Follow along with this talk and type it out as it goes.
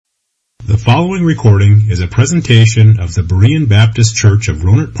The following recording is a presentation of the Berean Baptist Church of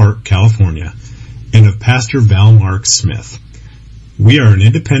Rohnert Park, California, and of Pastor Val Mark Smith. We are an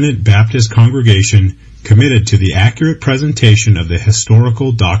independent Baptist congregation committed to the accurate presentation of the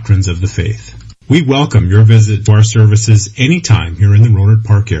historical doctrines of the faith. We welcome your visit to our services anytime here in the Rohnert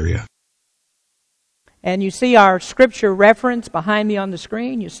Park area. And you see our scripture reference behind me on the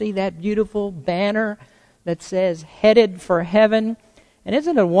screen. You see that beautiful banner that says, "Headed for Heaven." And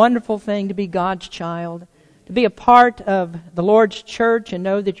isn't it a wonderful thing to be God's child, to be a part of the Lord's church and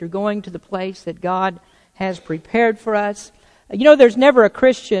know that you're going to the place that God has prepared for us? You know, there's never a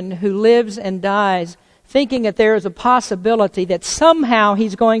Christian who lives and dies thinking that there is a possibility that somehow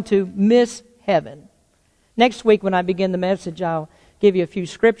he's going to miss heaven. Next week when I begin the message, I'll give you a few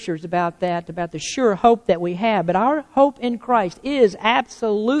scriptures about that, about the sure hope that we have. But our hope in Christ is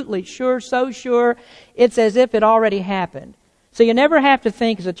absolutely sure, so sure, it's as if it already happened. So you never have to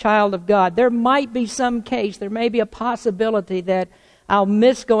think as a child of God, there might be some case, there may be a possibility that I'll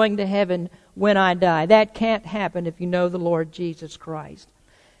miss going to heaven when I die. That can't happen if you know the Lord Jesus Christ.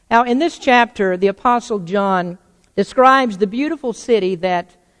 Now, in this chapter, the Apostle John describes the beautiful city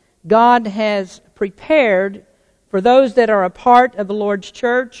that God has prepared for those that are a part of the Lord's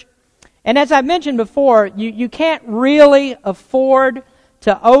church. And as I mentioned before, you can't really afford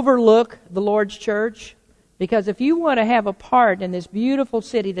to overlook the Lord's church. Because if you want to have a part in this beautiful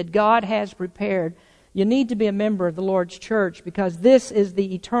city that God has prepared, you need to be a member of the Lord's church, because this is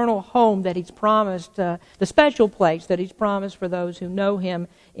the eternal home that He's promised, the special place that He's promised for those who know Him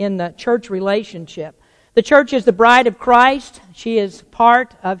in the church relationship. The church is the bride of Christ. She is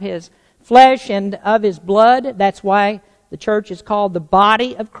part of His flesh and of His blood. That's why the church is called the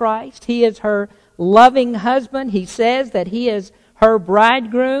body of Christ. He is her loving husband. He says that He is her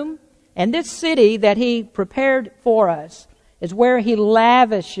bridegroom. And this city that He prepared for us is where He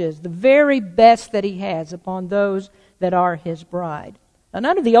lavishes the very best that He has upon those that are His bride. Now,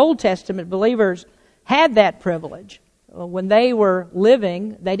 none of the Old Testament believers had that privilege. When they were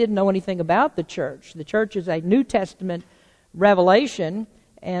living, they didn't know anything about the church. The church is a New Testament revelation,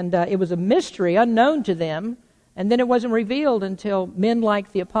 and it was a mystery unknown to them. And then it wasn't revealed until men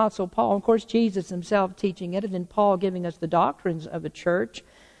like the Apostle Paul, of course Jesus Himself teaching it, and then Paul giving us the doctrines of the church.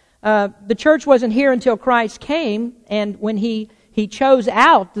 The church wasn't here until Christ came, and when He chose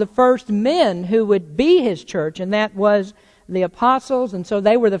out the first men who would be His church, and that was the apostles, and so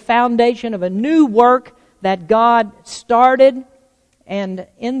they were the foundation of a new work that God started. And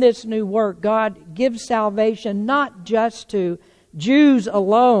in this new work, God gives salvation not just to Jews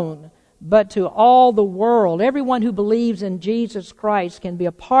alone, but to all the world. Everyone who believes in Jesus Christ can be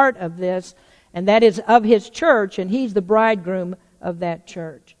a part of this, and that is of His church, and He's the bridegroom of that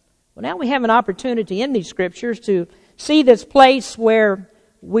church. Well, now we have an opportunity in these scriptures to see this place where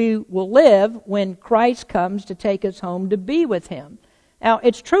we will live when Christ comes to take us home to be with Him. Now,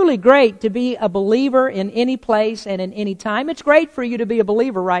 it's truly great to be a believer in any place and in any time. It's great for you to be a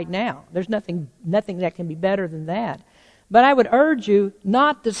believer right now. There's nothing that can be better than that. But I would urge you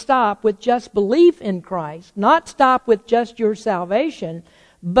not to stop with just belief in Christ, not stop with just your salvation,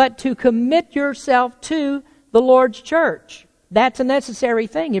 but to commit yourself to the Lord's church. That's a necessary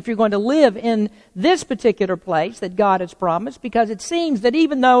thing if you're going to live in this particular place that God has promised, because it seems that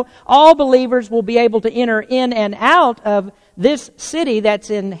even though all believers will be able to enter in and out of this city that's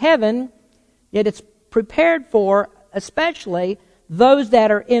in heaven, yet it's prepared for especially those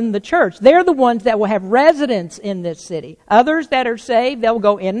that are in the church. They're the ones that will have residence in this city. Others that are saved, they'll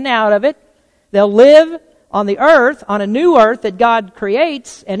go in and out of it. They'll live on the earth, on a new earth that God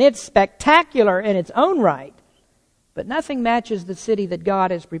creates, and it's spectacular in its own right. But nothing matches the city that God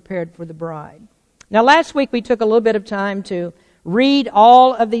has prepared for the bride. Now, last week we took a little bit of time to read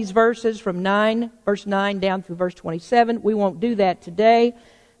all of these verses from verse 9 down through verse 27. We won't do that today,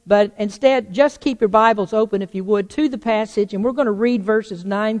 but instead just keep your Bibles open, if you would, to the passage, and we're going to read verses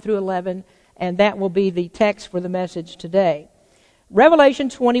 9 through 11, and that will be the text for the message today. Revelation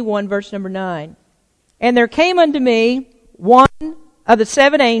 21, verse number 9. "And there came unto me one of the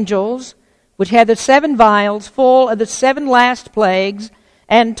seven angels, which had the seven vials full of the seven last plagues,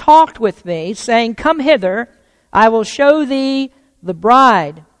 and talked with me, saying, Come hither, I will show thee the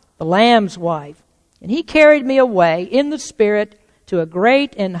bride, the Lamb's wife. And He carried me away in the Spirit to a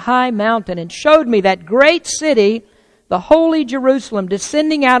great and high mountain, and showed me that great city, the holy Jerusalem,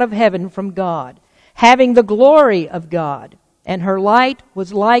 descending out of heaven from God, having the glory of God. And her light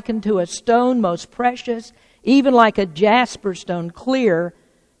was like unto a stone most precious, even like a jasper stone, clear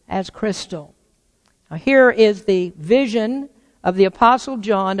as crystal." Now, here is the vision of the Apostle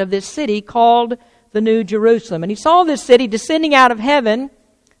John of this city called the New Jerusalem. And he saw this city descending out of heaven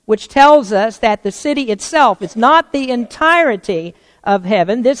which tells us that the city itself is not the entirety of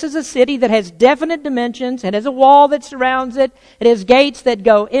heaven. This is a city that has definite dimensions. It has a wall that surrounds it. It has gates that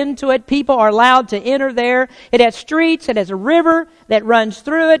go into it. People are allowed to enter there. It has streets. It has a river that runs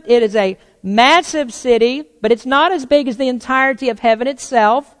through it. It is a massive city, but it's not as big as the entirety of heaven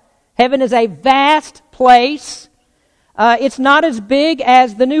itself. Heaven is a vast place. It's not as big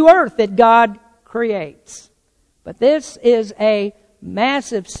as the new earth that God creates. But this is a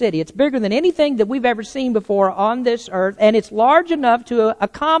massive city. It's bigger than anything that we've ever seen before on this earth, and it's large enough to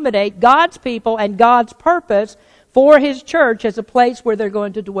accommodate God's people and God's purpose for His church as a place where they're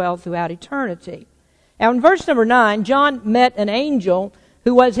going to dwell throughout eternity. Now in verse number 9, John met an angel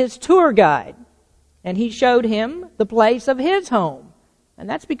who was his tour guide, and he showed him the place of his home. And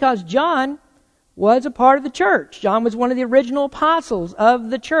that's because John was a part of the church. John was one of the original apostles of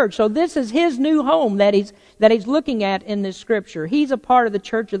the church. So this is his new home that he's looking at in this scripture. He's a part of the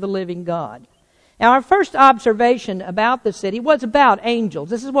church of the living God. Now our first observation about the city was about angels.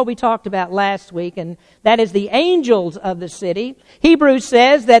 This is what we talked about last week, and that is the angels of the city. Hebrews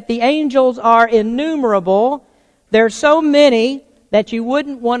says that the angels are innumerable. There are so many that you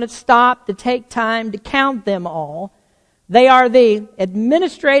wouldn't want to stop to take time to count them all. They are the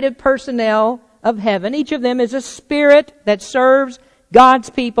administrative personnel of heaven. Each of them is a spirit that serves God's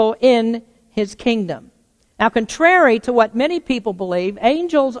people in His kingdom. Now, contrary to what many people believe,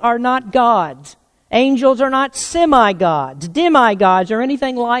 angels are not gods. Angels are not semi-gods, demigods, or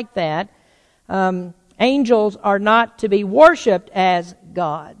anything like that. Angels are not to be worshipped as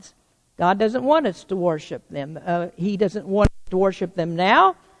gods. God doesn't want us to worship them. He doesn't want us to worship them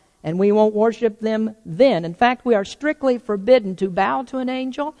now, and we won't worship them then. In fact, we are strictly forbidden to bow to an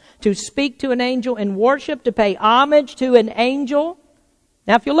angel, to speak to an angel in worship, to pay homage to an angel.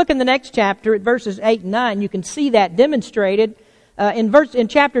 Now, if you look in the next chapter at verses 8 and 9, you can see that demonstrated in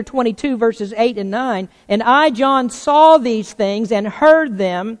chapter 22, verses 8 and 9. And I, John, saw these things and heard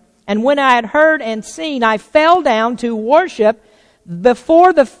them, and when I had heard and seen, I fell down to worship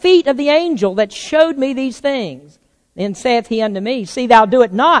before the feet of the angel that showed me these things. Then saith he unto me, See thou do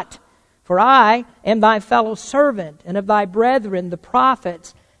it not, for I am thy fellow servant, and of thy brethren the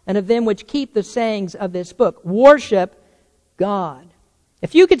prophets, and of them which keep the sayings of this book. Worship God.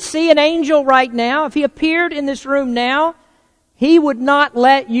 If you could see an angel right now, if he appeared in this room now, he would not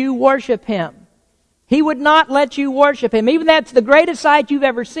let you worship him. He would not let you worship him. Even that's the greatest sight you've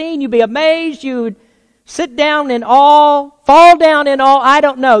ever seen. You'd be amazed. You'd sit down in awe, fall down in awe. I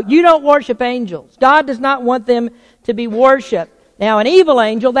don't know. You don't worship angels. God does not want them to be worshipped. Now, an evil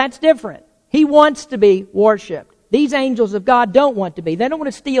angel, that's different. He wants to be worshipped. These angels of God don't want to be. They don't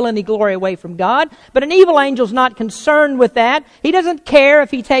want to steal any glory away from God. But an evil angel's not concerned with that. He doesn't care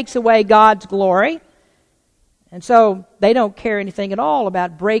if he takes away God's glory. And so they don't care anything at all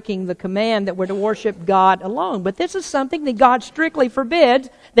about breaking the command that we're to worship God alone. But this is something that God strictly forbids,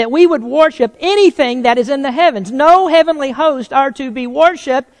 that we would worship anything that is in the heavens. No heavenly host are to be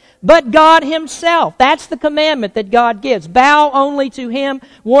worshipped but God Himself. That's the commandment that God gives. Bow only to Him,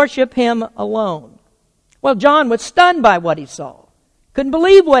 worship Him alone. Well, John was stunned by what he saw. Couldn't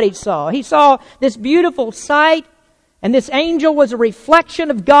believe what he saw. He saw this beautiful sight, and this angel was a reflection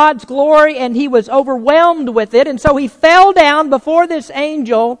of God's glory, and he was overwhelmed with it. And so he fell down before this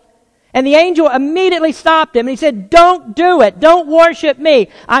angel, and the angel immediately stopped him. And he said, Don't do it. Don't worship me.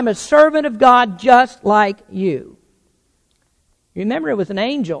 I'm a servant of God just like you. Remember, it was an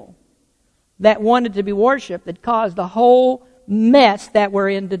angel that wanted to be worshipped that caused the whole mess that we're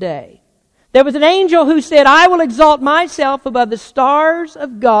in today. There was an angel who said, I will exalt myself above the stars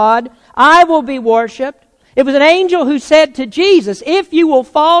of God. I will be worshipped. It was an angel who said to Jesus, if you will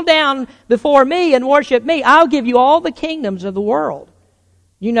fall down before me and worship me, I'll give you all the kingdoms of the world.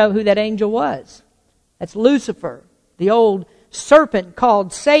 You know who that angel was. That's Lucifer, the old serpent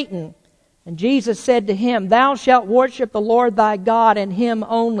called Satan. And Jesus said to him, Thou shalt worship the Lord thy God, and Him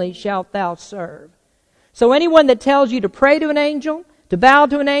only shalt thou serve. So anyone that tells you to pray to an angel, to bow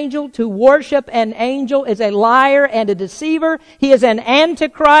to an angel, to worship an angel is a liar and a deceiver. He is an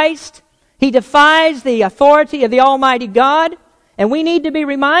antichrist. He defies the authority of the Almighty God. And we need to be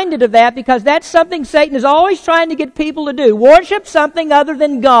reminded of that, because that's something Satan is always trying to get people to do. Worship something other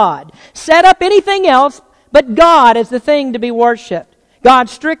than God. Set up anything else but God as the thing to be worshipped. God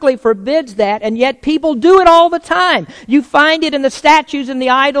strictly forbids that, and yet people do it all the time. You find it in the statues and the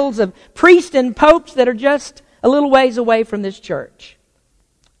idols of priests and popes that are just a little ways away from this church.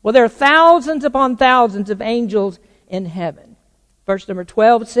 Well, there are thousands upon thousands of angels in heaven. Verse number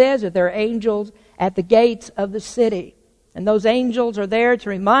 12 says that there are angels at the gates of the city. And those angels are there to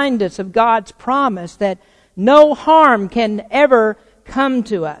remind us of God's promise that no harm can ever come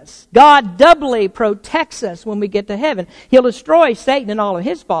to us. God doubly protects us when we get to heaven. He'll destroy Satan and all of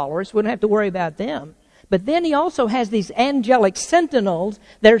his followers. We don't have to worry about them. But then he also has these angelic sentinels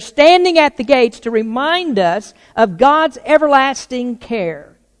that are standing at the gates to remind us of God's everlasting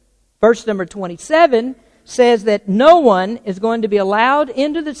care. Verse number 27 says that no one is going to be allowed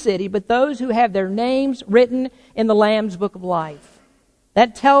into the city but those who have their names written in the Lamb's Book of Life.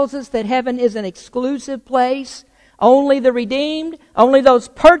 That tells us that heaven is an exclusive place. Only the redeemed, only those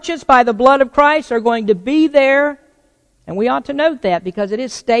purchased by the blood of Christ are going to be there. And we ought to note that because it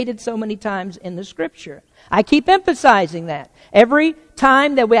is stated so many times in the Scripture. I keep emphasizing that. Every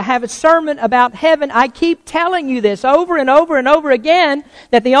time that we have a sermon about heaven, I keep telling you this over and over and over again,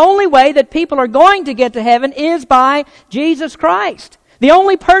 that the only way that people are going to get to heaven is by Jesus Christ. The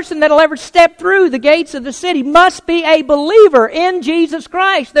only person that will ever step through the gates of the city must be a believer in Jesus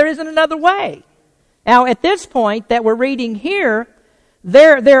Christ. There isn't another way. Now, at this point that we're reading here,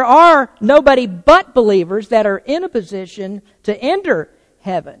 there are nobody but believers that are in a position to enter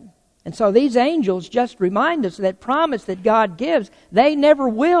heaven. And so these angels just remind us that promise that God gives, they never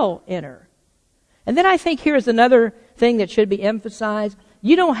will enter. And then I think here's another thing that should be emphasized.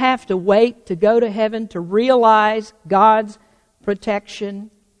 You don't have to wait to go to heaven to realize God's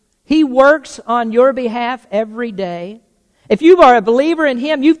protection. He works on your behalf every day. If you are a believer in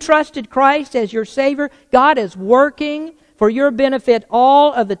Him, you've trusted Christ as your Savior, God is working for your benefit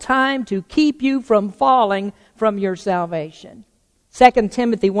all of the time to keep you from falling from your salvation. 2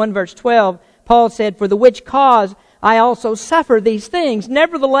 Timothy 1 verse 12, Paul said, "For the which cause I also suffer these things.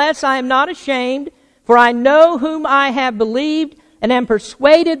 Nevertheless, I am not ashamed, for I know whom I have believed, and am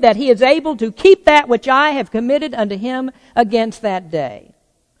persuaded that He is able to keep that which I have committed unto Him against that day."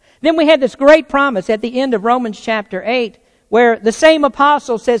 Then we had this great promise at the end of Romans chapter 8, where the same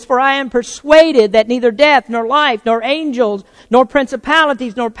apostle says, "For I am persuaded that neither death, nor life, nor angels, nor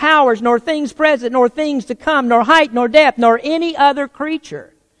principalities, nor powers, nor things present, nor things to come, nor height, nor depth, nor any other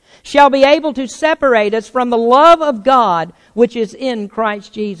creature shall be able to separate us from the love of God, which is in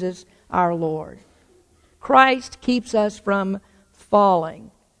Christ Jesus our Lord." Christ keeps us from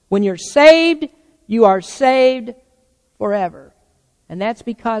falling. When you're saved, you are saved forever. And that's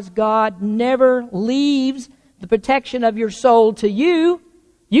because God never leaves the protection of your soul to you.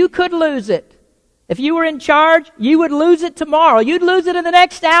 You could lose it. If you were in charge, you would lose it tomorrow. You'd lose it in the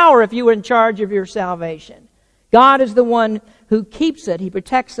next hour if you were in charge of your salvation. God is the one who keeps it. He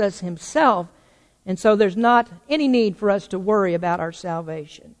protects us Himself. And so there's not any need for us to worry about our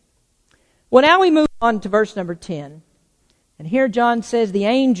salvation. Well, now we move on to verse number 10. And here John says, "The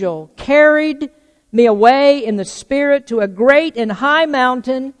angel carried me away in the Spirit to a great and high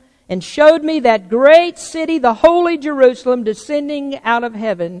mountain, and showed me that great city, the holy Jerusalem, descending out of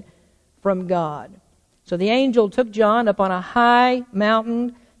heaven from God." So the angel took John up on a high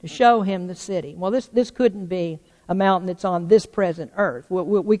mountain to show him the city. Well, this couldn't be a mountain that's on this present earth.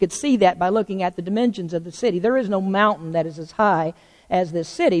 We could see that by looking at the dimensions of the city. There is no mountain that is as high as this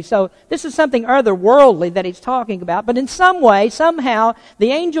city. So this is something otherworldly that he's talking about. But in some way, somehow,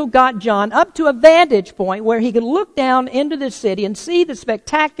 the angel got John up to a vantage point where he could look down into the city and see the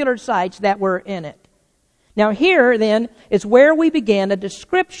spectacular sights that were in it. Now here, then, is where we begin a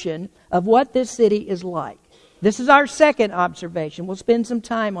description of what this city is like. This is our second observation. We'll spend some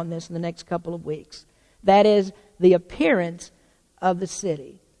time on this in the next couple of weeks. That is the appearance of the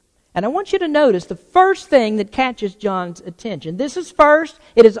city. And I want you to notice the first thing that catches John's attention. This is first.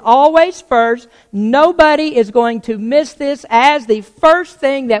 It is always first. Nobody is going to miss this as the first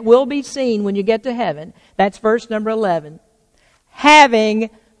thing that will be seen when you get to heaven. That's verse number 11. Having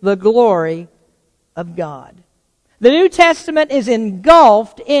the glory of God. The New Testament is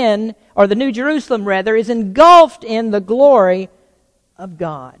engulfed in, or the New Jerusalem rather, is engulfed in the glory of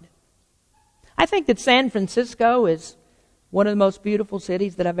God. I think that San Francisco is one of the most beautiful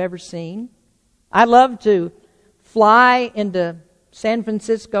cities that I've ever seen. I love to fly into San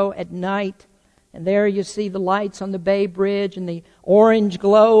Francisco at night, and there you see the lights on the Bay Bridge and the orange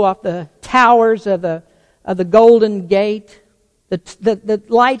glow off the towers of the Golden Gate, the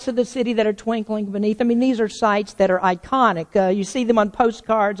lights of the city that are twinkling beneath. I mean, these are sights that are iconic. You see them on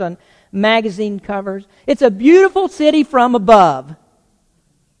postcards, on magazine covers. It's a beautiful city from above.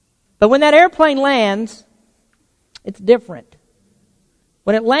 But when that airplane lands, it's different.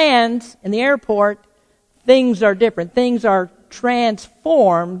 When it lands in the airport, things are different. Things are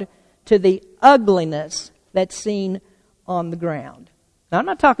transformed to the ugliness that's seen on the ground. Now, I'm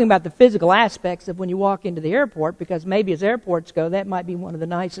not talking about the physical aspects of when you walk into the airport, because maybe as airports go, that might be one of the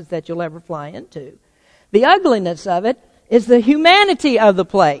nicest that you'll ever fly into. The ugliness of it is the humanity of the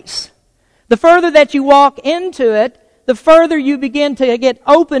place. The further that you walk into it, the further you begin to get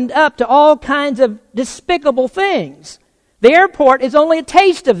opened up to all kinds of despicable things. The airport is only a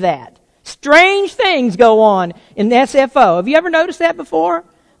taste of that. Strange things go on in the SFO. Have you ever noticed that before?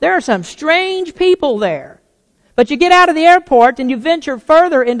 There are some strange people there. But you get out of the airport and you venture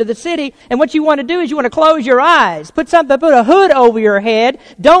further into the city, and what you want to do is you want to close your eyes. Put a hood over your head.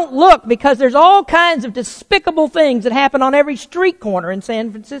 Don't look, because there's all kinds of despicable things that happen on every street corner in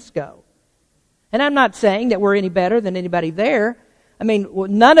San Francisco. And I'm not saying that we're any better than anybody there. I mean,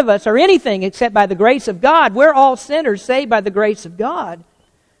 none of us are anything except by the grace of God. We're all sinners saved by the grace of God.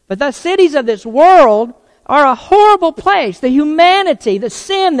 But the cities of this world are a horrible place. The humanity, the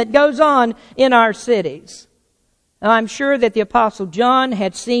sin that goes on in our cities. Now, I'm sure that the Apostle John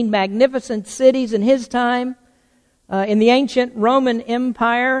had seen magnificent cities in his time. In the ancient Roman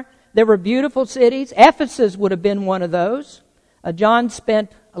Empire, there were beautiful cities. Ephesus would have been one of those. John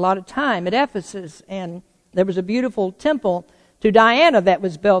spent a lot of time at Ephesus, and there was a beautiful temple to Diana that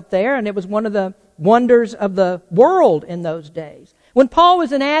was built there, and it was one of the wonders of the world in those days. When Paul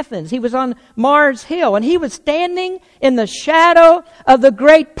was in Athens, he was on Mars Hill, and he was standing in the shadow of the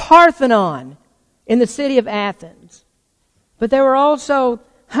great Parthenon in the city of Athens. But there were also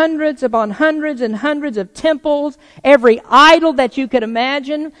hundreds upon hundreds and hundreds of temples, every idol that you could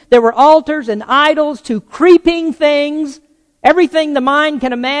imagine. There were altars and idols to creeping things. Everything the mind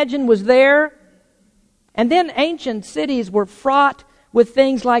can imagine was there. And then ancient cities were fraught with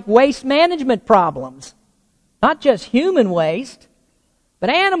things like waste management problems. Not just human waste, but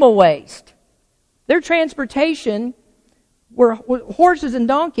animal waste. Their transportation were horses and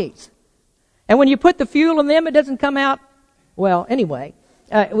donkeys. And when you put the fuel in them, it doesn't come out, well, anyway.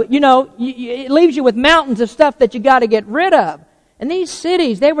 It leaves you with mountains of stuff that you got to get rid of. And these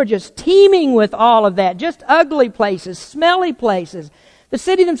cities, they were just teeming with all of that. Just ugly places, smelly places. The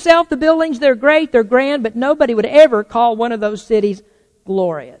city themselves, the buildings, they're great, they're grand, but nobody would ever call one of those cities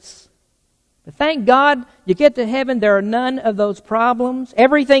glorious. But thank God, you get to heaven, there are none of those problems.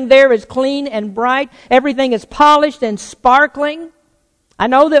 Everything there is clean and bright. Everything is polished and sparkling. I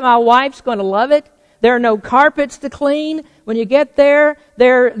know that my wife's going to love it. There are no carpets to clean. When you get there,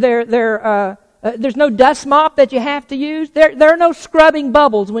 there's no dust mop that you have to use. There are no scrubbing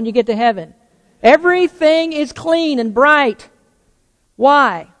bubbles when you get to heaven. Everything is clean and bright.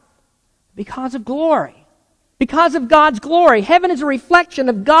 Why? Because of glory. Because of God's glory. Heaven is a reflection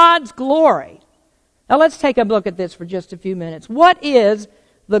of God's glory. Now let's take a look at this for just a few minutes. What is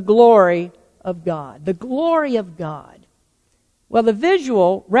the glory of God? The glory of God. Well, the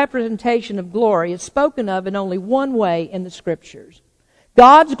visual representation of glory is spoken of in only one way in the Scriptures.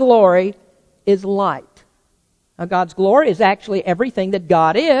 God's glory is light. Now, God's glory is actually everything that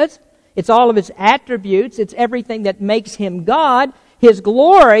God is. It's all of His attributes. It's everything that makes Him God. His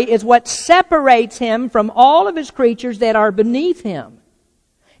glory is what separates Him from all of His creatures that are beneath Him.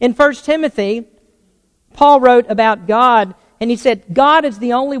 In 1 Timothy, Paul wrote about God, and he said, God is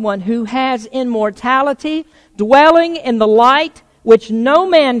the only one who has immortality, dwelling in the light which no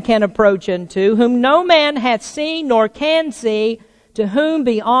man can approach unto, whom no man hath seen nor can see, to whom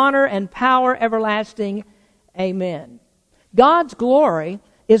be honor and power everlasting. Amen. God's glory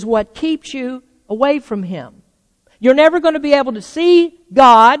is what keeps you away from Him. You're never going to be able to see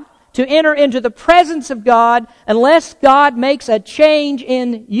God, to enter into the presence of God, unless God makes a change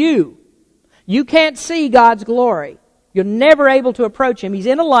in you. You can't see God's glory. You're never able to approach Him. He's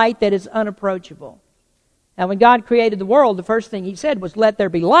in a light that is unapproachable. Now, when God created the world, the first thing He said was, let there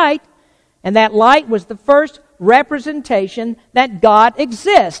be light. And that light was the first representation that God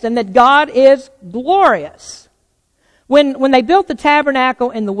exists and that God is glorious. When they built the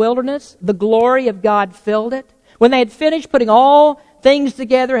tabernacle in the wilderness, the glory of God filled it. When they had finished putting all things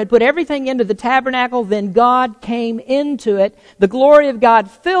together, had put everything into the tabernacle, then God came into it. The glory of God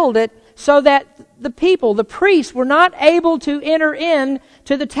filled it, so that the people, the priests, were not able to enter in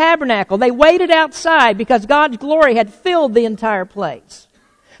to the tabernacle. They waited outside because God's glory had filled the entire place.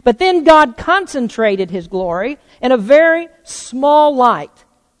 But then God concentrated His glory in a very small light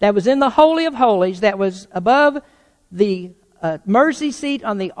that was in the Holy of Holies, that was above the mercy seat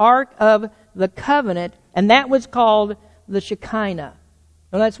on the Ark of the Covenant, and that was called the Shekinah.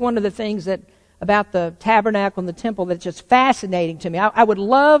 Well, that's one of the things that about the tabernacle and the temple that's just fascinating to me.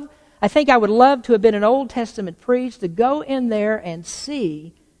 I think I would love to have been an Old Testament priest to go in there and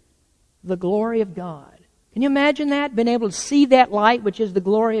see the glory of God. Can you imagine that? Being able to see that light, which is the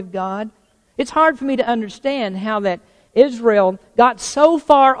glory of God? It's hard for me to understand how that Israel got so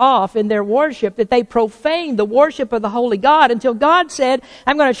far off in their worship that they profaned the worship of the Holy God until God said,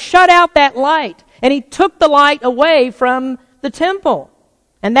 I'm going to shut out that light. And He took the light away from the temple.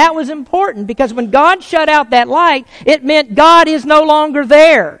 And that was important because when God shut out that light, it meant God is no longer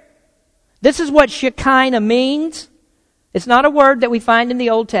there. This is what Shekinah means. It's not a word that we find in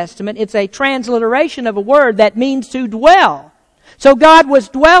the Old Testament. It's a transliteration of a word that means to dwell. So God was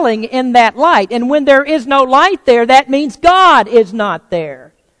dwelling in that light. And when there is no light there, that means God is not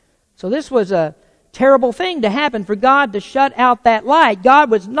there. So this was a terrible thing to happen for God to shut out that light. God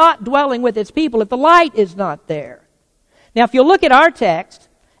was not dwelling with His people if the light is not there. Now, if you look at our text,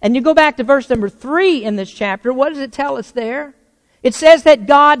 and you go back to verse number 3 in this chapter, what does it tell us there? It says that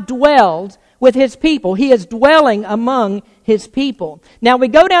God dwelled with His people. He is dwelling among His people. Now we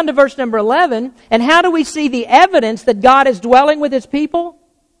go down to verse number 11, and how do we see the evidence that God is dwelling with His people?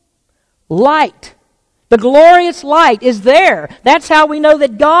 Light. The glorious light is there. That's how we know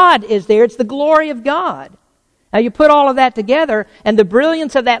that God is there. It's the glory of God. Now you put all of that together, and the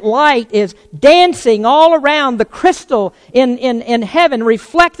brilliance of that light is dancing all around the crystal in heaven,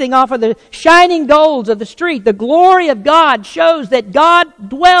 reflecting off of the shining golds of the street. The glory of God shows that God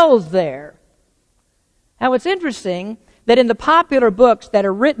dwells there. Now it's interesting that in the popular books that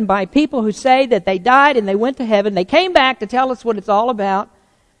are written by people who say that they died and they went to heaven, they came back to tell us what it's all about,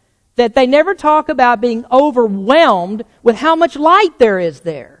 that they never talk about being overwhelmed with how much light there is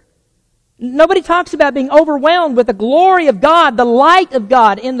there. Nobody talks about being overwhelmed with the glory of God, the light of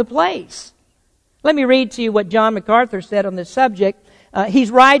God in the place. Let me read to you what John MacArthur said on this subject. He's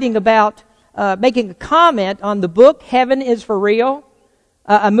writing about making a comment on the book Heaven is for Real.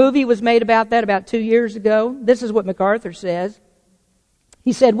 A movie was made about that about 2 years ago. This is what MacArthur says.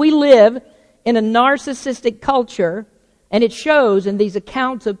 He said, "We live in a narcissistic culture, and it shows in these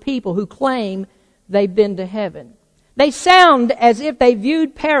accounts of people who claim they've been to heaven. They sound as if they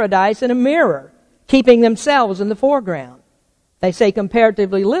viewed paradise in a mirror, keeping themselves in the foreground. They say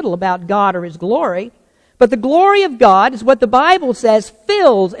comparatively little about God or His glory, but the glory of God is what the Bible says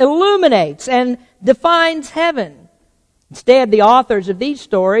fills, illuminates, and defines heaven. Instead, the authors of these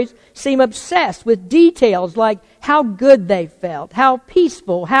stories seem obsessed with details like how good they felt, how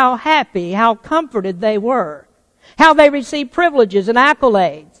peaceful, how happy, how comforted they were, how they received privileges and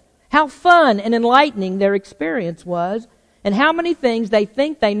accolades, how fun and enlightening their experience was, and how many things they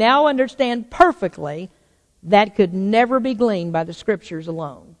think they now understand perfectly that could never be gleaned by the Scriptures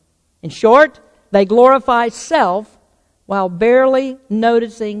alone. In short, they glorify self while barely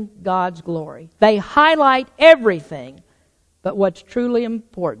noticing God's glory. They highlight everything but what's truly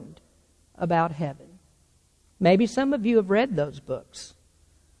important about heaven." Maybe some of you have read those books.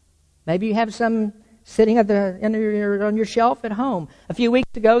 Maybe you have some sitting on your shelf at home. A few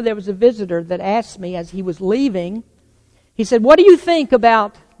weeks ago, there was a visitor that asked me as he was leaving, he said, "What do you think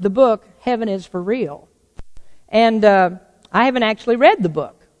about the book Heaven is for Real?" And I haven't actually read the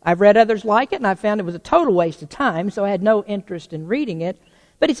book. I've read others like it, and I found it was a total waste of time, so I had no interest in reading it.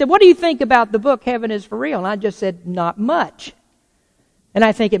 But he said, "What do you think about the book Heaven is for Real?" And I just said, "Not much." And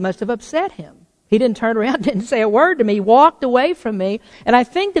I think it must have upset him. He didn't turn around, didn't say a word to me, walked away from me. And I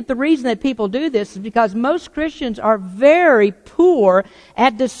think that the reason that people do this is because most Christians are very poor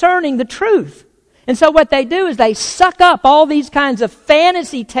at discerning the truth. And so what they do is they suck up all these kinds of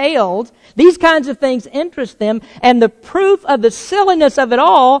fantasy tales. These kinds of things interest them. And the proof of the silliness of it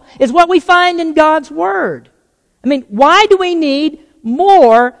all is what we find in God's Word. I mean, why do we need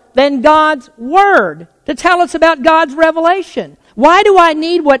more than God's Word to tell us about God's revelation? Why do I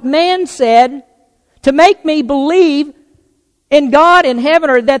need what man said to make me believe in God in heaven,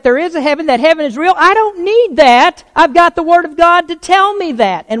 or that there is a heaven, that heaven is real? I don't need that. I've got the Word of God to tell me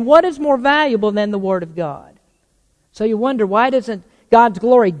that. And what is more valuable than the Word of God? So you wonder, why doesn't God's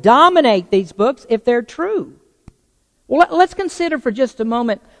glory dominate these books if they're true? Well, let's consider for just a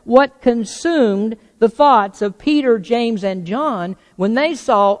moment what consumed the thoughts of Peter, James, and John when they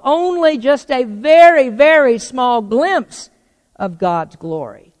saw only just a very, very small glimpse of God's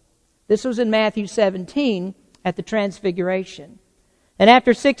glory. This was in Matthew 17 at the Transfiguration. "And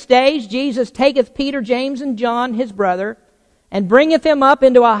after 6 days, Jesus taketh Peter, James, and John, his brother, and bringeth him up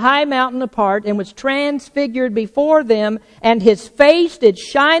into a high mountain apart, and was transfigured before them, and his face did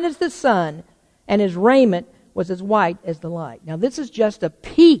shine as the sun, and his raiment was as white as the light." Now this is just a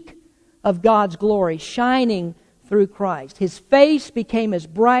peek of God's glory shining through Christ. His face became as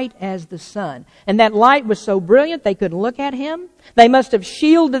bright as the sun. And that light was so brilliant they couldn't look at Him. They must have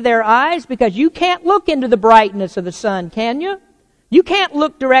shielded their eyes, because you can't look into the brightness of the sun, can you? You can't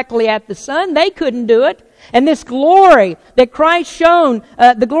look directly at the sun. They couldn't do it. And this glory that Christ shone,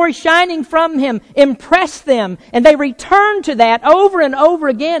 the glory shining from Him, impressed them. And they returned to that over and over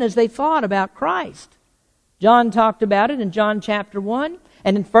again as they thought about Christ. John talked about it in John chapter 1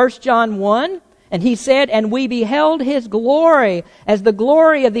 and in 1 John 1. And he said, and we beheld his glory as the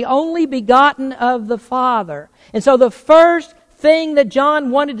glory of the only begotten of the Father. And so the first thing that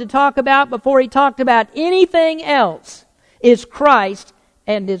John wanted to talk about before he talked about anything else is Christ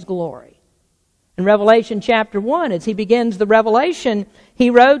and his glory. In Revelation chapter 1, as he begins the revelation, he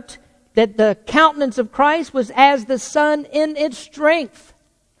wrote that the countenance of Christ was as the sun in its strength.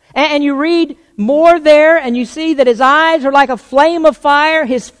 And you read more there, and you see that his eyes are like a flame of fire.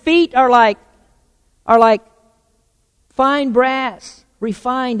 His feet are like fine brass,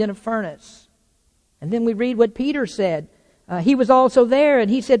 refined in a furnace. And then we read what Peter said. He was also there,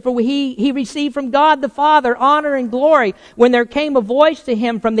 and he said, for he received from God the Father honor and glory when there came a voice to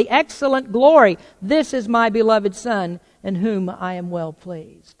him from the excellent glory, this is my beloved Son, in whom I am well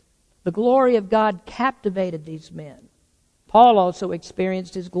pleased. The glory of God captivated these men. Paul also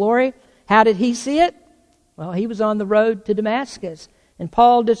experienced his glory. How did he see it? Well, he was on the road to Damascus, and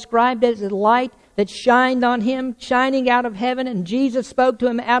Paul described it as a light that shined on him, shining out of heaven, and Jesus spoke to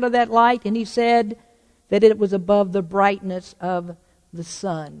him out of that light, and he said that it was above the brightness of the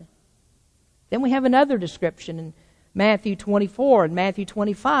sun. Then we have another description in Matthew 24 and Matthew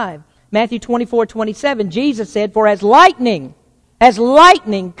 25. Matthew 24:27, Jesus said, for as lightning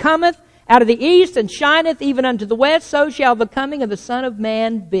cometh out of the east and shineth even unto the west, so shall the coming of the Son of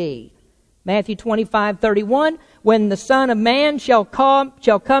Man be. Matthew 25:31, when the Son of Man shall come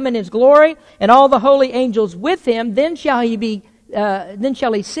in his glory, and all the holy angels with him, then shall he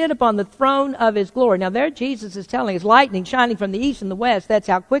sit upon the throne of his glory. Now there Jesus is telling us lightning shining from the east and the west, that's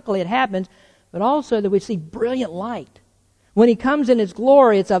how quickly it happens, but also that we see brilliant light. When he comes in his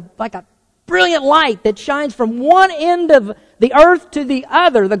glory, it's like a brilliant light that shines from one end of the earth to the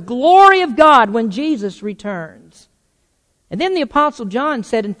other, the glory of God when Jesus returns. And then the Apostle John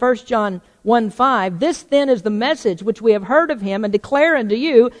said in 1 John 1:5, this then is the message which we have heard of him and declare unto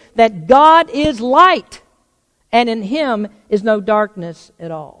you, that God is light, and in him is no darkness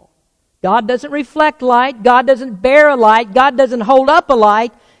at all. God doesn't reflect light. God doesn't bear a light. God doesn't hold up a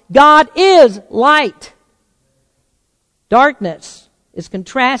light. God is light. Darkness is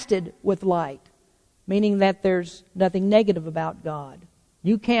contrasted with light, meaning that there's nothing negative about God.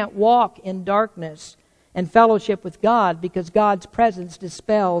 You can't walk in darkness and fellowship with God because God's presence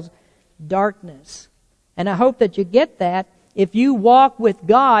dispels darkness. And I hope that you get that. If you walk with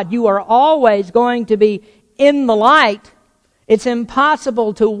God, you are always going to be in the light. It's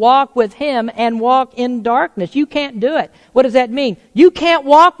impossible to walk with Him and walk in darkness. You can't do it. What does that mean? You can't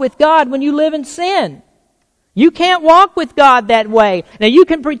walk with God when you live in sin. You can't walk with God that way. Now you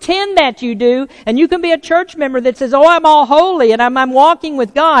can pretend that you do, and you can be a church member that says, oh, I'm all holy and I'm walking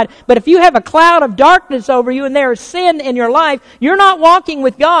with God. But if you have a cloud of darkness over you and there is sin in your life, you're not walking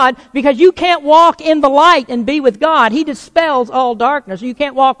with God because you can't walk in the light and be with God. He dispels all darkness. You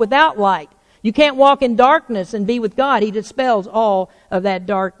can't walk without light. You can't walk in darkness and be with God. He dispels all of that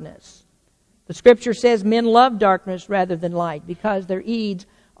darkness. The Scripture says men love darkness rather than light because their deeds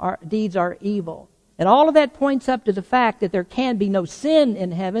are evil. And all of that points up to the fact that there can be no sin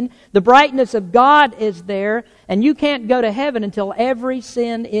in heaven. The brightness of God is there, and you can't go to heaven until every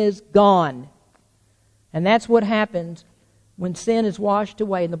sin is gone. And that's what happens when sin is washed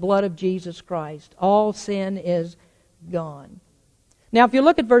away in the blood of Jesus Christ. All sin is gone. Now, if you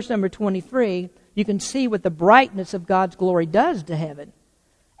look at verse number 23, you can see what the brightness of God's glory does to heaven.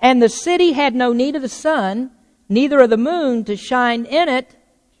 And the city had no need of the sun, neither of the moon to shine in it,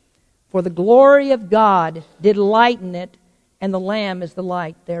 for the glory of God did lighten it, and the Lamb is the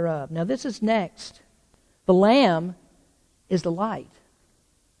light thereof. Now this is next. The Lamb is the light.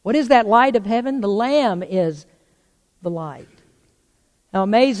 What is that light of heaven? The Lamb is the light. Now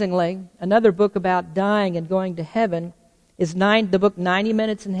amazingly, another book about dying and going to heaven is the book 90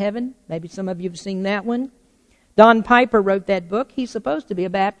 Minutes in Heaven. Maybe some of you have seen that one. Don Piper wrote that book. He's supposed to be a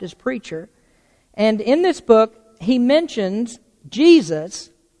Baptist preacher. And in this book, he mentions Jesus.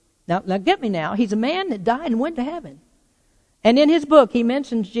 Now get me now. He's a man that died and went to heaven. And in his book, he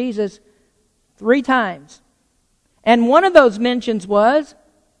mentions Jesus 3 times. And one of those mentions was,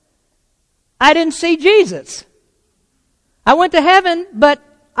 I didn't see Jesus. I went to heaven, but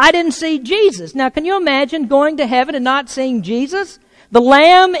I didn't see Jesus. Now, can you imagine going to heaven and not seeing Jesus? The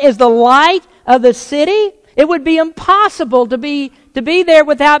Lamb is the light of the city. It would be impossible to be there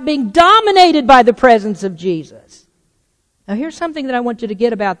without being dominated by the presence of Jesus. Now, here's something that I want you to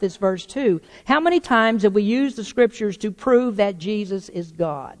get about this verse too. How many times have we used the Scriptures to prove that Jesus is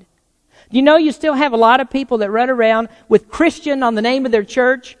God? Do you know you still have a lot of people that run around with Christian on the name of their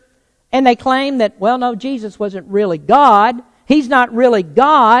church, and they claim that, well, no, Jesus wasn't really God. He's not really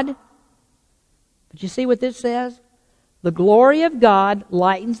God. But you see what this says? The glory of God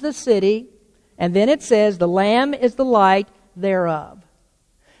lightens the city, And then it says, the Lamb is the light thereof.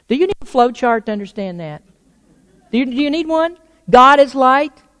 Do you need a flow chart to understand that? Do you need one? God is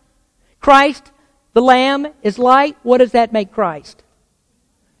light. Christ, the Lamb, is light. What does that make Christ?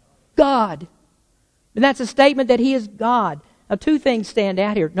 God. And that's a statement that He is God. Now, two things stand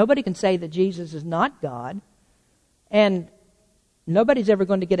out here. Nobody can say that Jesus is not God. And nobody's ever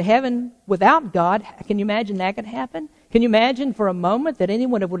going to get to heaven without God. Can you imagine that could happen? Can you imagine for a moment that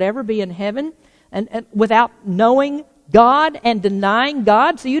anyone would ever be in heaven and without knowing God and denying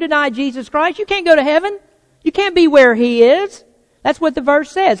God? So you deny Jesus Christ, you can't go to heaven. You can't be where He is. That's what the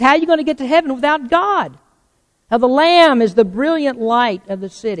verse says. How are you going to get to heaven without God? Now the Lamb is the brilliant light of the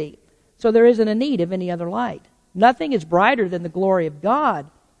city. So there isn't a need of any other light. Nothing is brighter than the glory of God.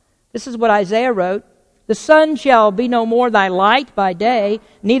 This is what Isaiah wrote. The sun shall be no more thy light by day,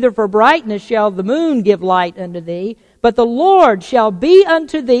 neither for brightness shall the moon give light unto thee. But the Lord shall be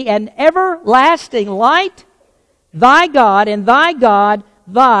unto thee an everlasting light, thy God, and thy God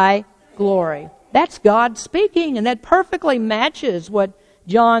thy glory. That's God speaking, and that perfectly matches what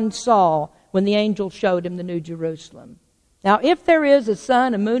John saw when the angel showed him the New Jerusalem. Now, if there is a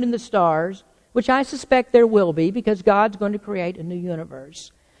sun, a moon, and the stars, which I suspect there will be because God's going to create a new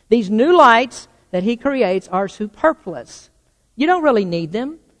universe, these new lights that He creates are superfluous. You don't really need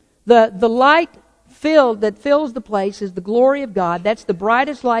them. The light that fills the place is the glory of God. That's the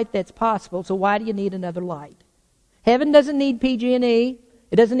brightest light that's possible, so why do you need another light? Heaven doesn't need PG&E.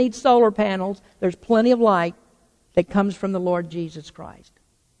 It doesn't need solar panels. There's plenty of light that comes from the Lord Jesus Christ.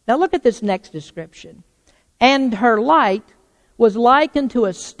 Now look at this next description. And her light was likened to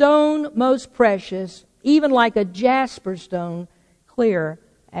a stone most precious, even like a jasper stone, clear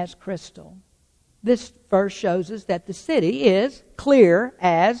as crystal. This verse shows us that the city is clear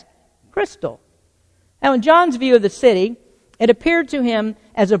as crystal. Now in John's view of the city, it appeared to him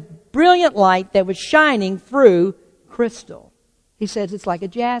as a brilliant light that was shining through crystal. He says it's like a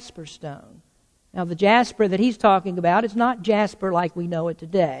jasper stone. Now the jasper that he's talking about is not jasper like we know it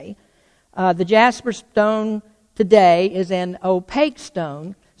today. The jasper stone today is an opaque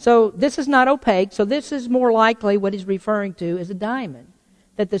stone. So this is not opaque, so this is more likely what he's referring to as a diamond.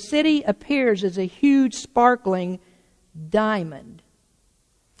 That the city appears as a huge sparkling diamond.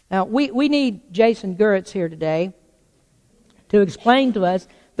 Now we need Jason Guritz here today to explain to us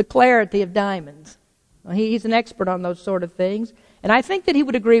the clarity of diamonds. Well, he's an expert on those sort of things. And I think that he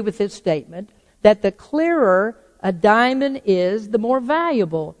would agree with this statement, that the clearer a diamond is, the more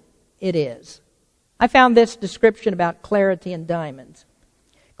valuable it is. I found this description about clarity in diamonds.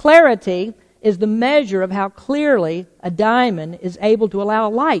 Clarity is the measure of how clearly a diamond is able to allow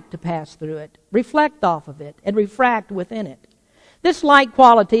light to pass through it, reflect off of it, and refract within it. This light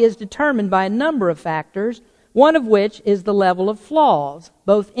quality is determined by a number of factors, one of which is the level of flaws,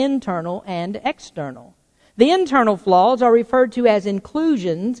 both internal and external. The internal flaws are referred to as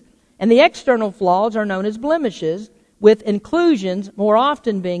inclusions, and the external flaws are known as blemishes, with inclusions more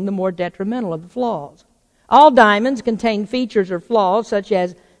often being the more detrimental of the flaws. All diamonds contain features or flaws such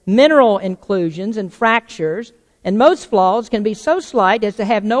as mineral inclusions and fractures, and most flaws can be so slight as to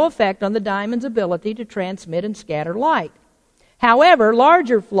have no effect on the diamond's ability to transmit and scatter light. However,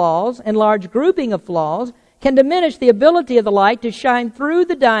 larger flaws and large grouping of flaws can diminish the ability of the light to shine through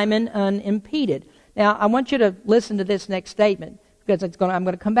the diamond unimpeded. Now, I want you to listen to this next statement because I'm going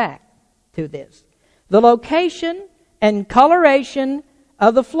to come back to this. The location and coloration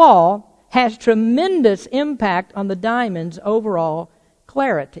of the flaw has tremendous impact on the diamond's overall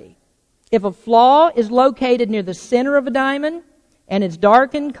clarity. If a flaw is located near the center of a diamond and it's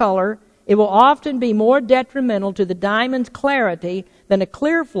dark in color, it will often be more detrimental to the diamond's clarity than a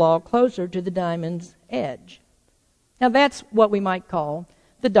clear flaw closer to the diamond's edge. Now that's what we might call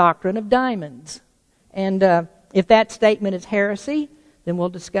the doctrine of diamonds. And if that statement is heresy, then we'll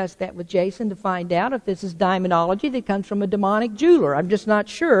discuss that with Jason to find out if this is diamondology that comes from a demonic jeweler. I'm just not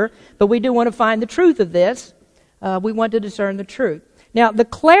sure, but we do want to find the truth of this. We want to discern the truth. Now, the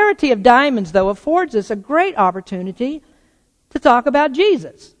clarity of diamonds, though, affords us a great opportunity to talk about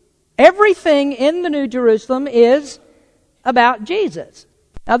Jesus. Everything in the New Jerusalem is about Jesus.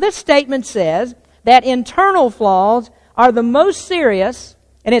 Now, this statement says that internal flaws are the most serious,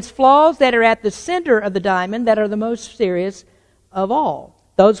 and it's flaws that are at the center of the diamond that are the most serious of all.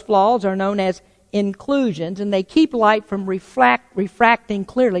 Those flaws are known as inclusions, and they keep light from refracting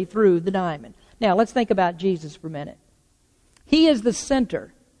clearly through the diamond. Now, let's think about Jesus for a minute. He is the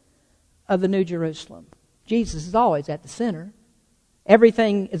center of the New Jerusalem. Jesus is always at the center.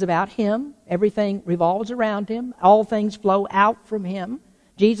 Everything is about Him. Everything revolves around Him. All things flow out from Him.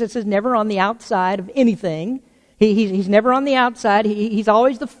 Jesus is never on the outside of anything. He's never on the outside. He's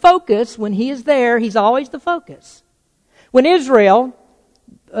always the focus. When He is there, He's always the focus. When Israel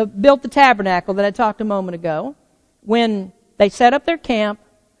built the tabernacle that I talked a moment ago, when they set up their camp,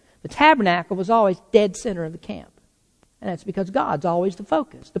 the tabernacle was always dead center of the camp. And that's because God's always the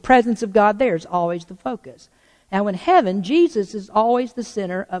focus. The presence of God there is always the focus. Now in heaven, Jesus is always the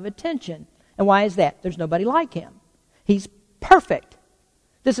center of attention. And why is that? There's nobody like Him. He's perfect.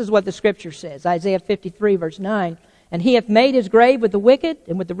 This is what the Scripture says. Isaiah 53 verse 9. And He hath made His grave with the wicked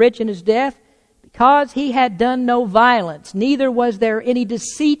and with the rich in his death, because He had done no violence, neither was there any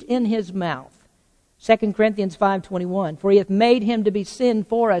deceit in His mouth. 2 Corinthians 5:21. For He hath made Him to be sin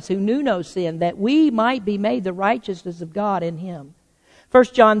for us who knew no sin, that we might be made the righteousness of God in Him.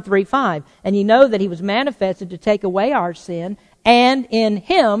 1 John 3:5. And ye know that He was manifested to take away our sin, and in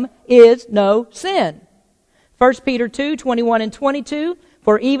Him is no sin. 1 Peter 2:21 and 22.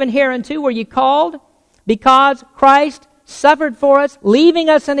 For even hereunto were ye called, because Christ suffered for us, leaving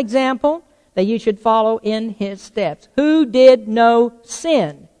us an example, that you should follow in His steps. Who did no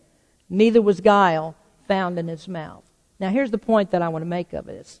sin, neither was guile found in His mouth. Now here's the point that I want to make of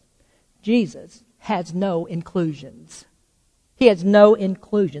this. Jesus has no inclusions. He has no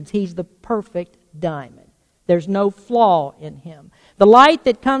inclusions. He's the perfect diamond. There's no flaw in Him. The light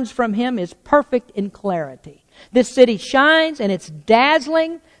that comes from Him is perfect in clarity. This city shines and it's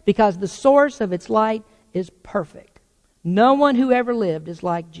dazzling because the source of its light is perfect. No one who ever lived is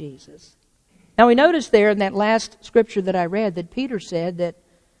like Jesus. Now we notice there in that last scripture that I read that Peter said that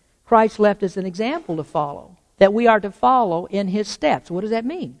Christ left us an example to follow, that we are to follow in His steps. What does that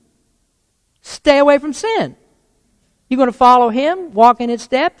mean? Stay away from sin. You're going to follow Him, walk in His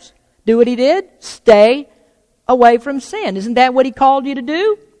steps, do what He did, stay away from sin. Isn't that what He called you to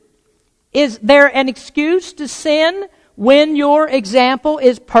do? Is there an excuse to sin when your example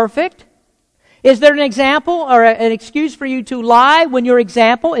is perfect? Is there an example or an excuse for you to lie when your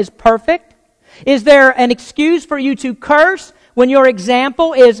example is perfect? Is there an excuse for you to curse when your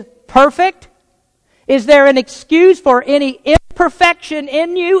example is perfect? Is there an excuse for any imperfection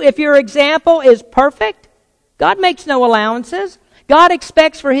in you if your example is perfect? God makes no allowances. God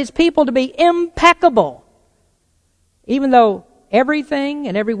expects for His people to be impeccable. Even though everything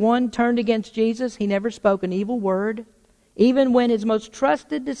and everyone turned against Jesus, He never spoke an evil word. Even when His most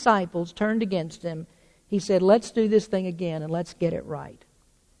trusted disciples turned against Him, He said, let's do this thing again and let's get it right.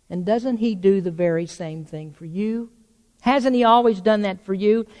 And doesn't He do the very same thing for you? Hasn't He always done that for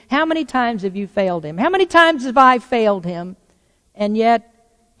you? How many times have you failed Him? How many times have I failed Him? And yet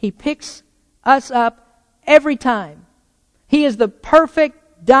He picks us up every time. He is the perfect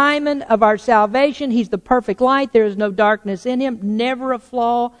diamond of our salvation. He's the perfect light. There is no darkness in Him. Never a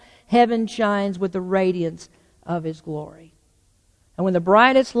flaw. Heaven shines with the radiance of His glory. And when the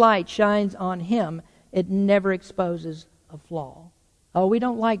brightest light shines on Him, it never exposes a flaw. Oh, we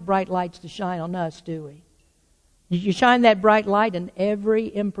don't like bright lights to shine on us, do we? You shine that bright light and every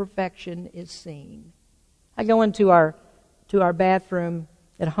imperfection is seen. I go into our bathroom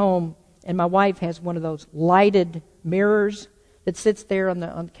at home, and my wife has one of those lighted mirrors that sits there on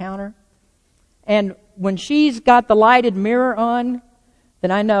the counter. And when she's got the lighted mirror on,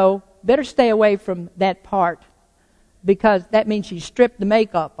 then I know better stay away from that part, because that means she stripped the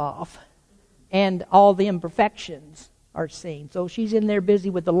makeup off and all the imperfections are seen. So she's in there busy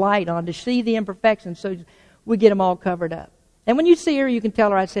with the light on to see the imperfections, so we get them all covered up. And when you see her, you can tell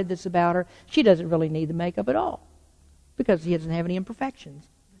her I said this about her. She doesn't really need the makeup at all, because she doesn't have any imperfections,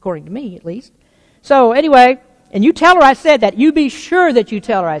 according to me at least. So anyway, and you tell her I said that. You be sure that you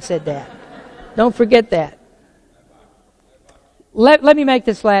tell her I said that. Don't forget that. Let me make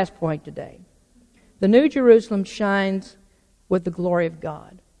this last point today. The New Jerusalem shines with the glory of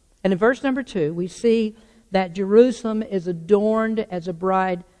God. And in verse number 2, we see that Jerusalem is adorned as a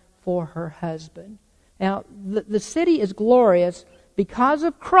bride for her husband. Now, the city is glorious because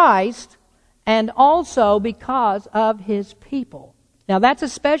of Christ and also because of His people. Now, that's a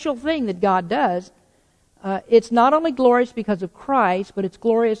special thing that God does. It's not only glorious because of Christ, but it's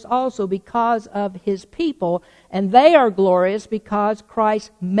glorious also because of His people. And they are glorious because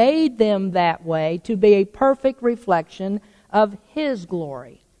Christ made them that way to be a perfect reflection of His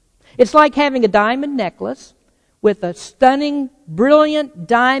glory. It's like having a diamond necklace with a stunning, brilliant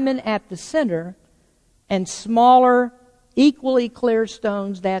diamond at the center and smaller, equally clear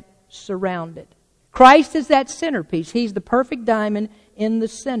stones that surround it. Christ is that centerpiece. He's the perfect diamond in the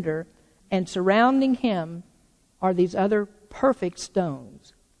center, and surrounding Him are these other perfect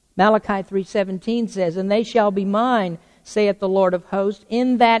stones. Malachi 3:17 says, "And they shall be mine, saith the Lord of hosts,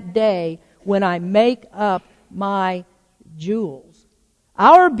 in that day when I make up my jewels."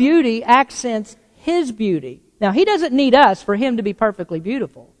 Our beauty accents His beauty. Now, He doesn't need us for Him to be perfectly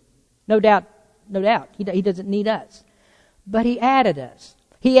beautiful. No doubt, no doubt. He doesn't need us. But He added us.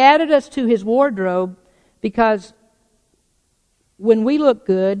 He added us to His wardrobe because when we look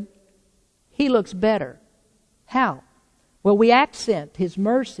good, He looks better. How? Well, we accent His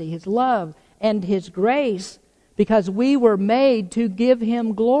mercy, His love, and His grace because we were made to give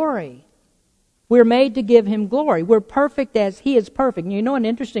Him glory. We're made to give Him glory. We're perfect as He is perfect. You know an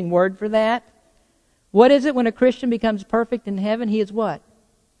interesting word for that? What is it when a Christian becomes perfect in heaven? He is what?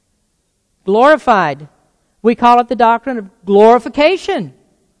 Glorified. We call it the doctrine of glorification.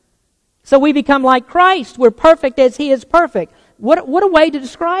 So we become like Christ. We're perfect as He is perfect. What a way to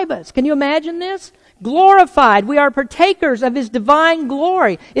describe us. Can you imagine this? Glorified. We are partakers of His divine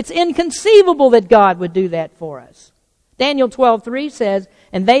glory. It's inconceivable that God would do that for us. Daniel 12:3 says,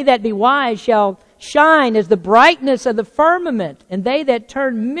 "And they that be wise shall shine as the brightness of the firmament, and they that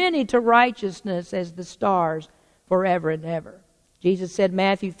turn many to righteousness as the stars forever and ever." Jesus said,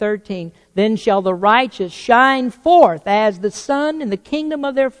 Matthew 13, "Then shall the righteous shine forth as the sun in the kingdom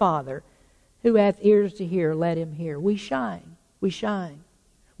of their Father. Who hath ears to hear, let him hear." We shine. We shine.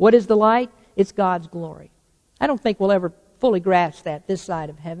 What is the light? It's God's glory. I don't think we'll ever fully grasp that this side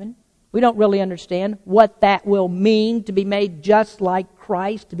of heaven. We don't really understand what that will mean to be made just like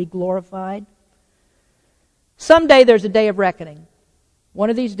Christ, to be glorified. Someday there's a day of reckoning. One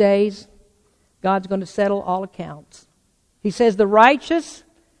of these days, God's going to settle all accounts. He says the righteous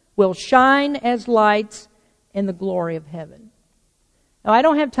will shine as lights in the glory of heaven. Now, I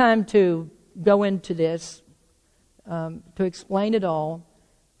don't have time to go into this, to explain it all,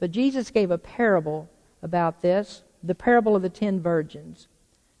 but Jesus gave a parable about this, the parable of the 10 virgins.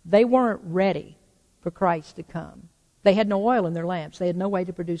 They weren't ready for Christ to come. They had no oil in their lamps. They had no way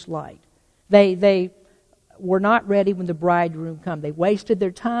to produce light. They were not ready when the bridegroom came. They wasted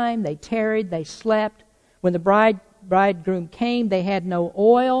their time. They tarried. They slept. When the bridegroom came, they had no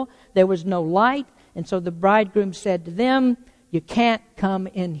oil. There was no light. And so the bridegroom said to them, "You can't come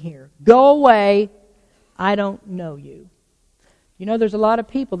in here. Go away. I don't know you." You know, there's a lot of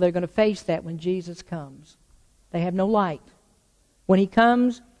people that are going to face that when Jesus comes. They have no light. When He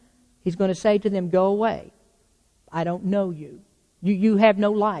comes, He's going to say to them, "Go away. I don't know you. You have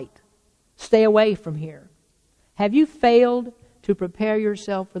no light. Stay away from here." Have you failed to prepare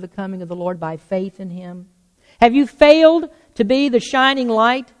yourself for the coming of the Lord by faith in Him? Have you failed to be the shining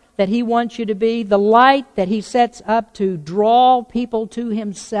light that He wants you to be? The light that He sets up to draw people to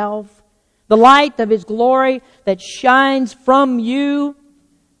Himself? The light of His glory that shines from you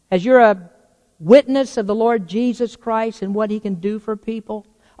as you're a witness of the Lord Jesus Christ and what He can do for people?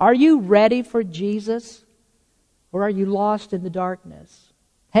 Are you ready for Jesus? Or are you lost in the darkness?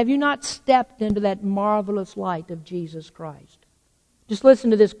 Have you not stepped into that marvelous light of Jesus Christ? Just listen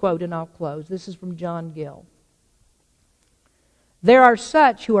to this quote and I'll close. This is from John Gill. "There are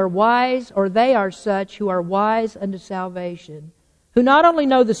such who are wise, or they are such who are wise unto salvation, who not only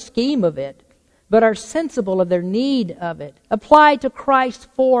know the scheme of it, but are sensible of their need of it, apply to Christ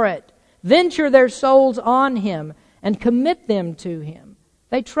for it, venture their souls on Him, and commit them to Him.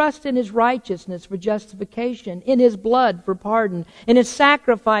 They trust in His righteousness for justification, in His blood for pardon, in His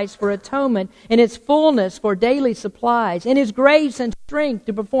sacrifice for atonement, in His fullness for daily supplies, in His grace and strength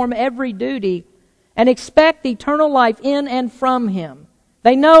to perform every duty, and expect eternal life in and from Him.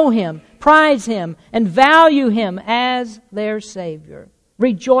 They know Him, prize Him, and value Him as their Savior.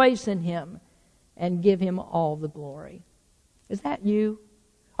 Rejoice in Him and give Him all the glory." Is that you?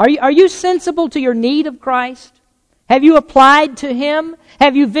 Are you sensible to your need of Christ? Have you applied to Him?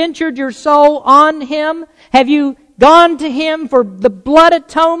 Have you ventured your soul on Him? Have you gone to Him for the blood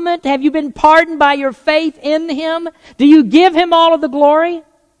atonement? Have you been pardoned by your faith in Him? Do you give Him all of the glory?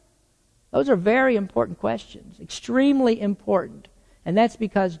 Those are very important questions, extremely important. And that's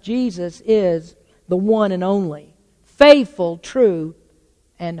because Jesus is the one and only, faithful, true,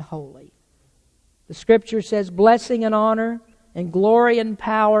 and holy. The Scripture says, "Blessing and honor and glory and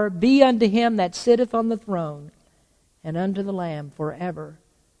power be unto Him that sitteth on the throne, and unto the Lamb forever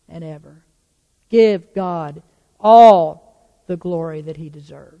and ever." Give God all the glory that He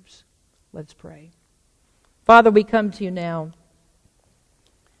deserves. Let's pray. Father, we come to You now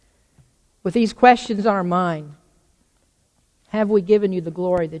with these questions on our mind. Have we given You the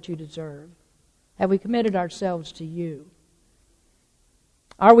glory that You deserve? Have we committed ourselves to You?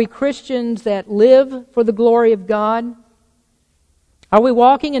 Are we Christians that live for the glory of God? Are we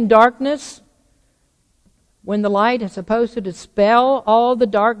walking in darkness when the light is supposed to dispel all the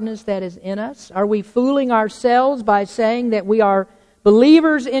darkness that is in us? Are we fooling ourselves by saying that we are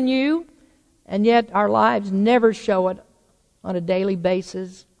believers in You, and yet our lives never show it on a daily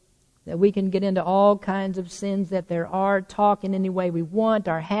basis? that we can get into all kinds of sins that there are, talk in any way we want,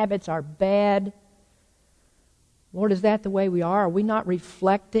 our habits are bad. Lord, is that the way we are? Are we not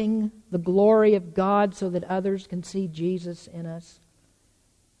reflecting the glory of God so that others can see Jesus in us?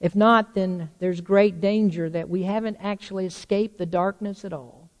 If not, then there's great danger that we haven't actually escaped the darkness at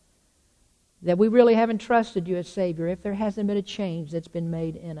all. That we really haven't trusted you as Savior if there hasn't been a change that's been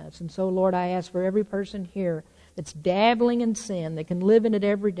made in us. And so, Lord, I ask for every person here that's dabbling in sin, that can live in it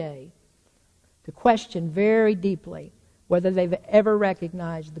every day, to question very deeply whether they've ever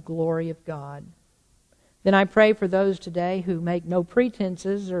recognized the glory of God. Then I pray for those today who make no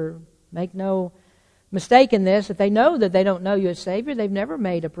pretenses or make no mistake in this, that they know that they don't know you as Savior. They've never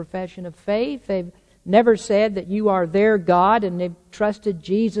made a profession of faith. They've never said that you are their God, and they've trusted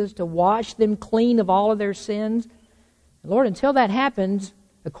Jesus to wash them clean of all of their sins. Lord, until that happens,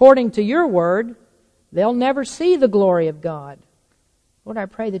 according to your word, they'll never see the glory of God. Lord, I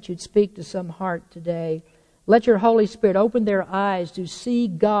pray that you'd speak to some heart today. Let your Holy Spirit open their eyes to see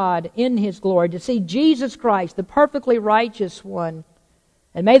God in His glory, to see Jesus Christ, the perfectly righteous one.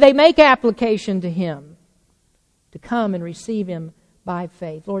 And may they make application to Him, to come and receive Him by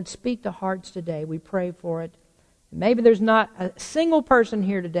faith. Lord, speak to hearts today. We pray for it. Maybe there's not a single person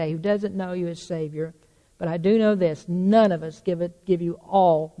here today who doesn't know you as Savior, but I do know this: none of us give you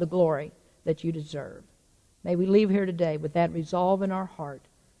all the glory that you deserve. May we leave here today with that resolve in our heart.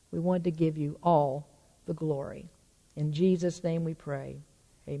 We want to give you all the glory. In Jesus' name we pray.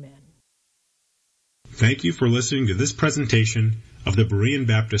 Amen. Thank you for listening to this presentation of the Berean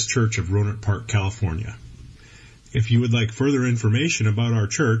Baptist Church of Rohnert Park, California. If you would like further information about our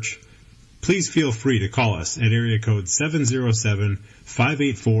church, please feel free to call us at area code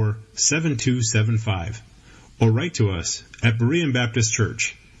 707-584-7275 or write to us at Berean Baptist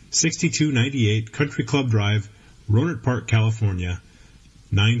Church, 6298 Country Club Drive, Rohnert Park, California,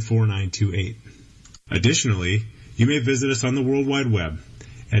 94928. Additionally, you may visit us on the World Wide Web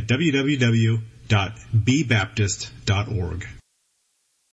at www.bbaptist.org.